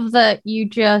 I love that you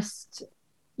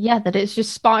that it's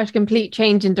just sparked a complete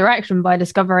change in direction by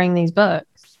discovering these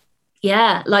books.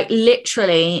 Yeah,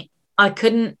 literally. I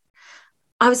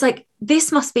was like,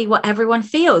 this must be what everyone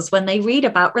feels when they read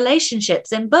about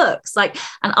relationships in books. And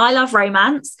I love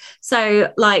romance.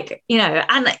 So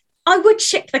and I would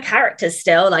ship the characters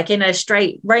still, in a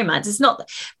straight romance. It's not,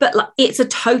 but it's a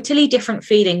totally different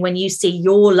feeling when you see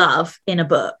your love in a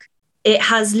book. It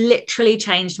has literally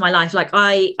changed my life.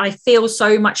 I feel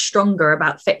so much stronger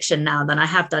about fiction now than I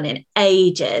have done in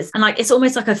ages. And it's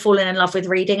almost like I've fallen in love with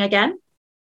reading again.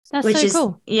 That's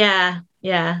cool. Yeah.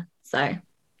 So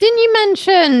didn't you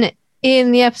mention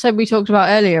in the episode we talked about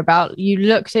earlier about you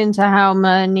looked into how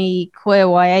many queer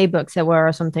YA books there were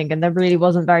or something, and there really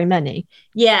wasn't very many?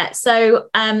 Yeah. So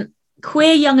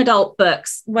queer young adult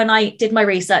books, when I did my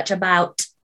research about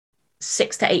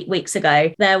 6 to 8 weeks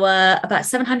ago, there were about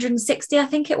 760, I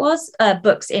think it was,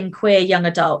 books in queer young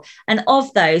adult. And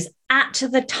of those, at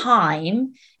the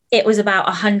time, it was about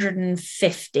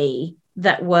 150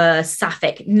 that were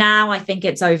sapphic. Now I think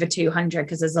it's over 200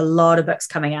 because there's a lot of books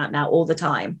coming out now all the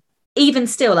time. Even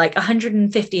still, like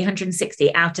 150,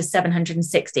 160 out of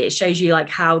 760, it shows you like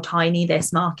how tiny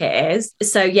this market is.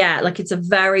 So yeah, like it's a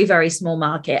very, very small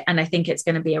market, and I think it's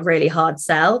going to be a really hard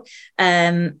sell.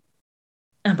 But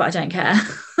I don't care.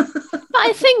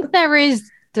 I think there is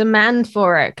demand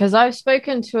for it, because I've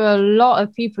spoken to a lot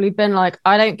of people who've been like,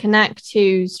 I don't connect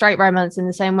to straight romance in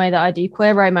the same way that I do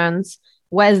queer romance.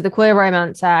 Where's the queer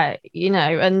romance at?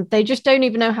 And they just don't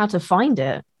even know how to find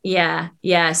it.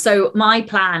 Yeah. So my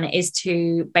plan is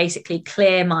to basically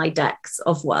clear my decks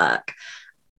of work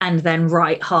and then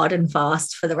write hard and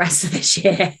fast for the rest of this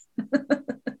year.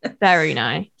 Very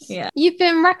nice. Yeah. You've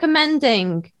been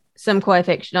recommending some queer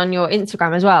fiction on your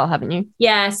Instagram as well, haven't you?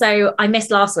 Yeah. So I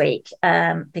missed last week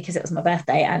because it was my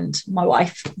birthday and my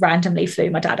wife randomly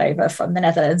flew my dad over from the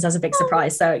Netherlands as a big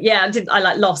surprise. So yeah,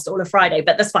 I lost all of Friday,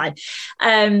 but that's fine.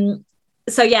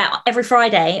 So yeah, every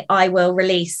Friday I will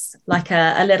release like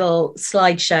a little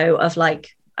slideshow of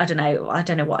like, I don't know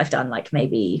what I've done, like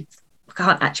maybe I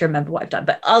can't actually remember what I've done,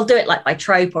 but I'll do it like by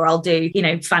trope, or I'll do,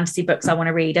 fantasy books I want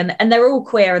to read. And they're all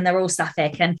queer and they're all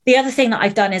sapphic. And the other thing that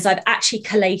I've done is I've actually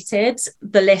collated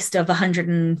the list of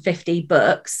 150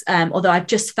 books, although I've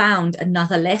just found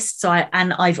another list. So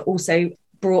I've also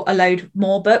brought a load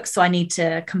more books. So I need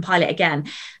to compile it again.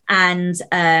 And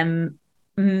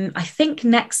I think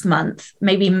next month,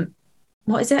 maybe,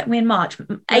 what is it? We're in March,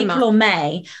 April or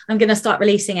May, I'm going to start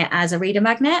releasing it as a reader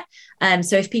magnet.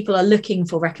 So if people are looking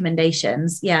for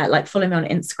recommendations, like follow me on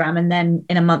Instagram. And then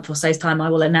in a month or so's time, I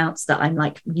will announce that I'm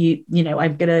like, I'm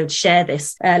going to share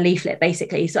this leaflet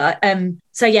basically. So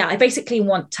yeah, I basically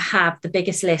want to have the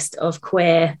biggest list of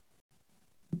queer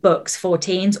books for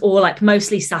teens, or like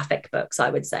mostly sapphic books, I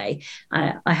would say.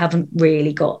 I haven't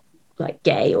really got like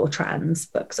gay or trans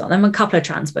books on them. A couple of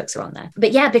trans books are on there,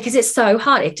 but yeah, because it's so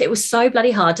hard, it was so bloody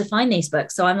hard to find these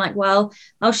books. So I'm like, well,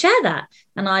 I'll share that,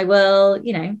 and I will,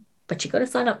 but you got to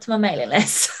sign up to my mailing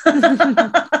list.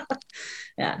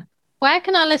 Yeah. Where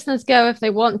can our listeners go if they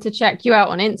want to check you out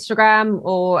on Instagram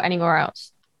or anywhere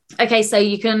else? Okay, so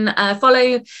you can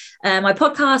follow my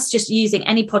podcast just using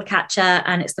any podcatcher,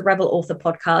 and it's the Rebel Author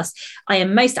Podcast. I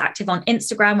am most active on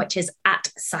Instagram, which is at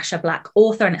Sacha Black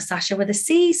Author, and it's Sacha with a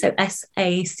C, so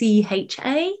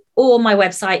SACHA, or my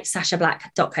website,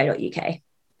 sachablack.co.uk.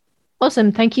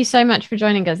 Awesome. Thank you so much for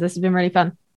joining us. This has been really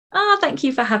fun. Oh, thank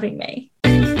you for having me.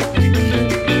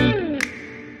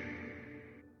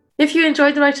 If you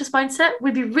enjoyed The Writer's Mindset,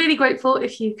 we'd be really grateful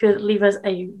if you could leave us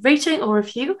a rating or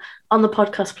review on the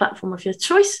podcast platform of your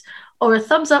choice, or a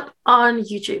thumbs up on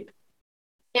YouTube.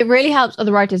 It really helps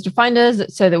other writers to find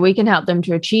us so that we can help them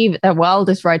to achieve their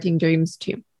wildest writing dreams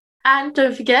too. And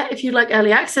don't forget, if you'd like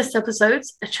early access to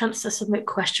episodes, a chance to submit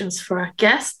questions for our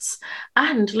guests,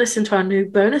 and listen to our new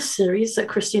bonus series that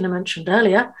Christina mentioned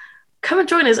earlier, come and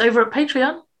join us over at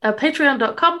Patreon at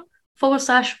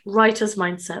patreon.com/Writer's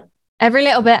Mindset. Every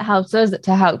little bit helps us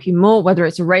to help you more, whether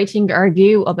it's a rating, a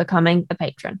review, or becoming a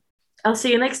patron. I'll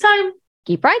see you next time.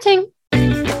 Keep writing.